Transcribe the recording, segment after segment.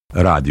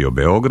Radio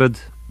Beograd,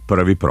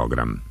 prvi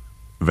program.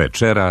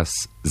 Večeras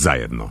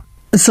zajedno.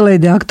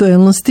 Slede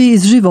aktuelnosti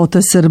iz života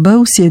Srba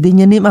u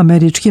Sjedinjenim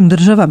Američkim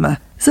Državama.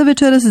 Za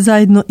večeras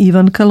zajedno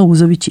Ivan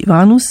Kalauzović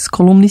Ivanus,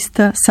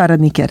 kolumnista,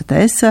 saradnik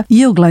RTS-a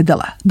i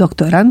Ogledala,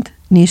 doktorant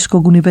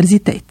Niškog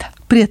univerziteta.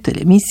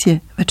 Prijatelj emisije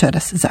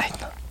Večeras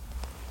zajedno.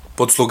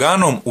 Pod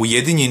sloganom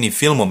Ujedinjeni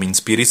filmom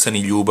inspirisani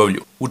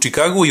ljubavlju, u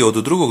Čikagu je od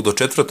 2. do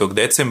 4.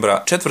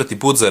 decembra četvrti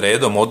put za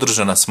redom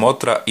održana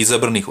smotra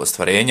izabranih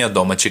ostvarenja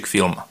domaćeg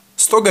filma.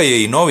 Stoga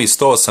je i novi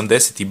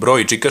 180.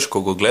 broj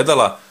čikaškog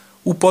Ogledala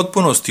u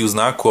potpunosti u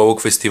znaku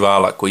ovog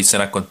festivala, koji se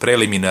nakon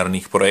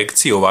preliminarnih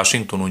projekcija u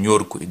Vašingtonu,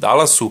 Njujorku i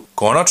Dallasu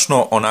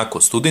konačno,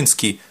 onako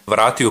studentski,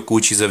 vratio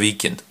kući za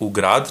vikend u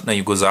grad na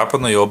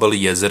jugozapadnoj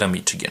obali jezera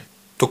Michigan.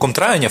 Tokom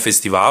trajanja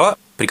festivala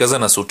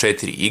prikazana su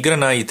 4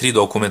 igrana i 3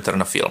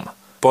 dokumentarna filma.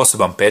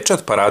 Poseban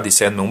pečat paradi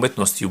 7.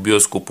 umetnosti u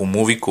bioskopu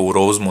Moviko u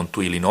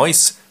Rosemontu,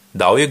 Illinois,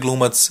 dao je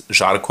glumac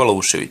Žarko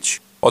Kalauzović.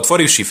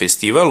 Otvorivši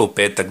festival u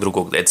petak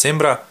 2.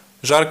 decembra,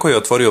 Žarko je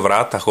otvorio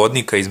vrata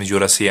hodnika između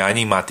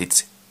rasijanja i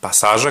matice,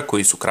 pasaža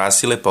koji su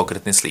krasile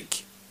pokretne slike.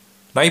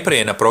 Najpre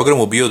je na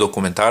programu bio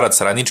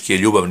dokumentarac Radnički je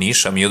ljubav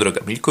Niša Miodraga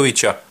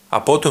Miljkovića, a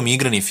potom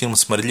igrani film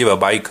Smrdljiva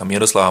bajka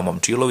Miroslava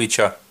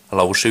Momčilovića,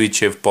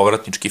 Lauševićev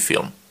povratnički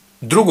film.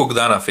 Drugog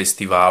dana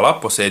festivala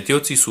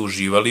posetioci su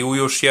uživali u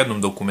još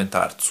jednom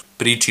dokumentarcu,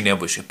 priči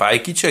Nebojše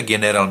Pajkića,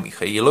 General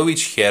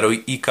Mihajlović, Heroj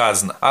i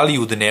kazna, ali i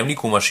u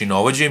dnevniku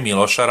mašinovođe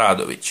Miloša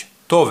Radovića.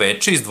 To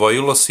veče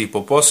izdvojilo se i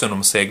po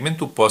posebnom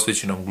segmentu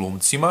posvećenom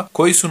glumcima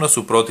koji su nas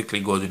u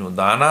proteklih godinu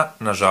dana,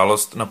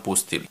 nažalost,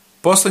 napustili.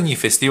 Poslednji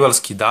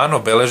festivalski dan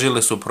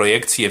obeležile su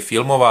projekcije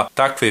filmova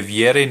Takve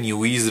vjere ni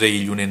u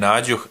Izraelju ne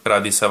nađoh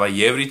Radisava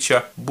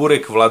Jevrića,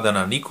 Burek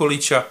Vladana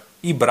Nikolića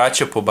i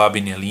Braća po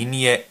babine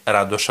linije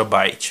Radoša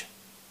Bajića.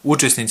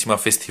 Učesnicima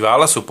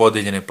festivala su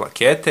podeljene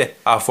plakete,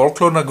 a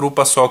folklorna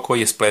grupa Soko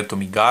je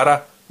spletom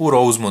igara u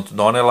Rosemont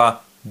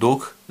donela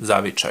Duh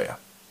zavičaja.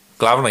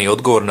 Glavna i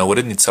odgovorna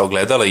urednica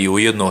Ogledala i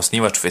ujedno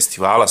osnivač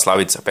festivala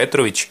Slavica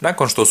Petrović,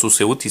 nakon što su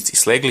se utisci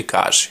slegli,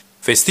 kaže: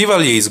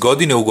 Festival je iz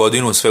godine u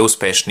godinu sve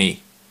uspešniji.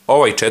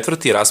 Ovaj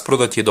četvrti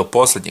rasprodat je do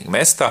poslednjeg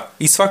mesta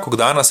i svakog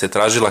dana se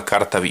tražila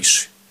karta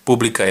više.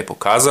 Publika je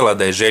pokazala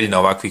da je željna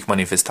ovakvih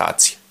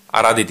manifestacija,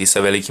 a raditi sa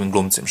velikim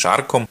glumcem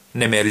Žarkom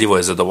nemerljivo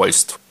je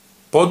zadovoljstvo.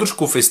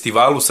 Podršku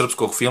festivalu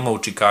srpskog filma u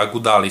Čikagu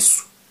dali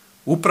su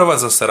Uprava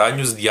za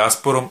saradnju s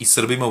dijasporom i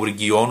Srbima u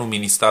regionu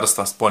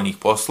Ministarstva spoljnih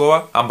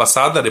poslova,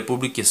 Ambasada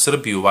Republike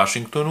Srbije u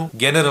Vašingtonu,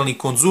 Generalni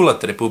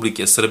konzulat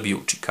Republike Srbije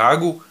u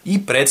Čikagu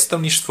i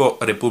Predstavništvo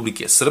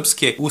Republike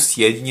Srpske u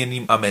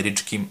Sjedinjenim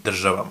Američkim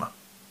Državama.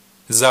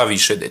 Za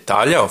više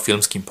detalja o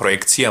filmskim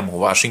projekcijama u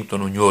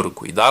Vašingtonu,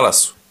 Njujorku i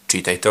Dallasu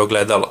čitajte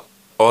Ogledalo.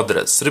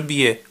 Odraz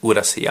Srbije u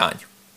rasejanju.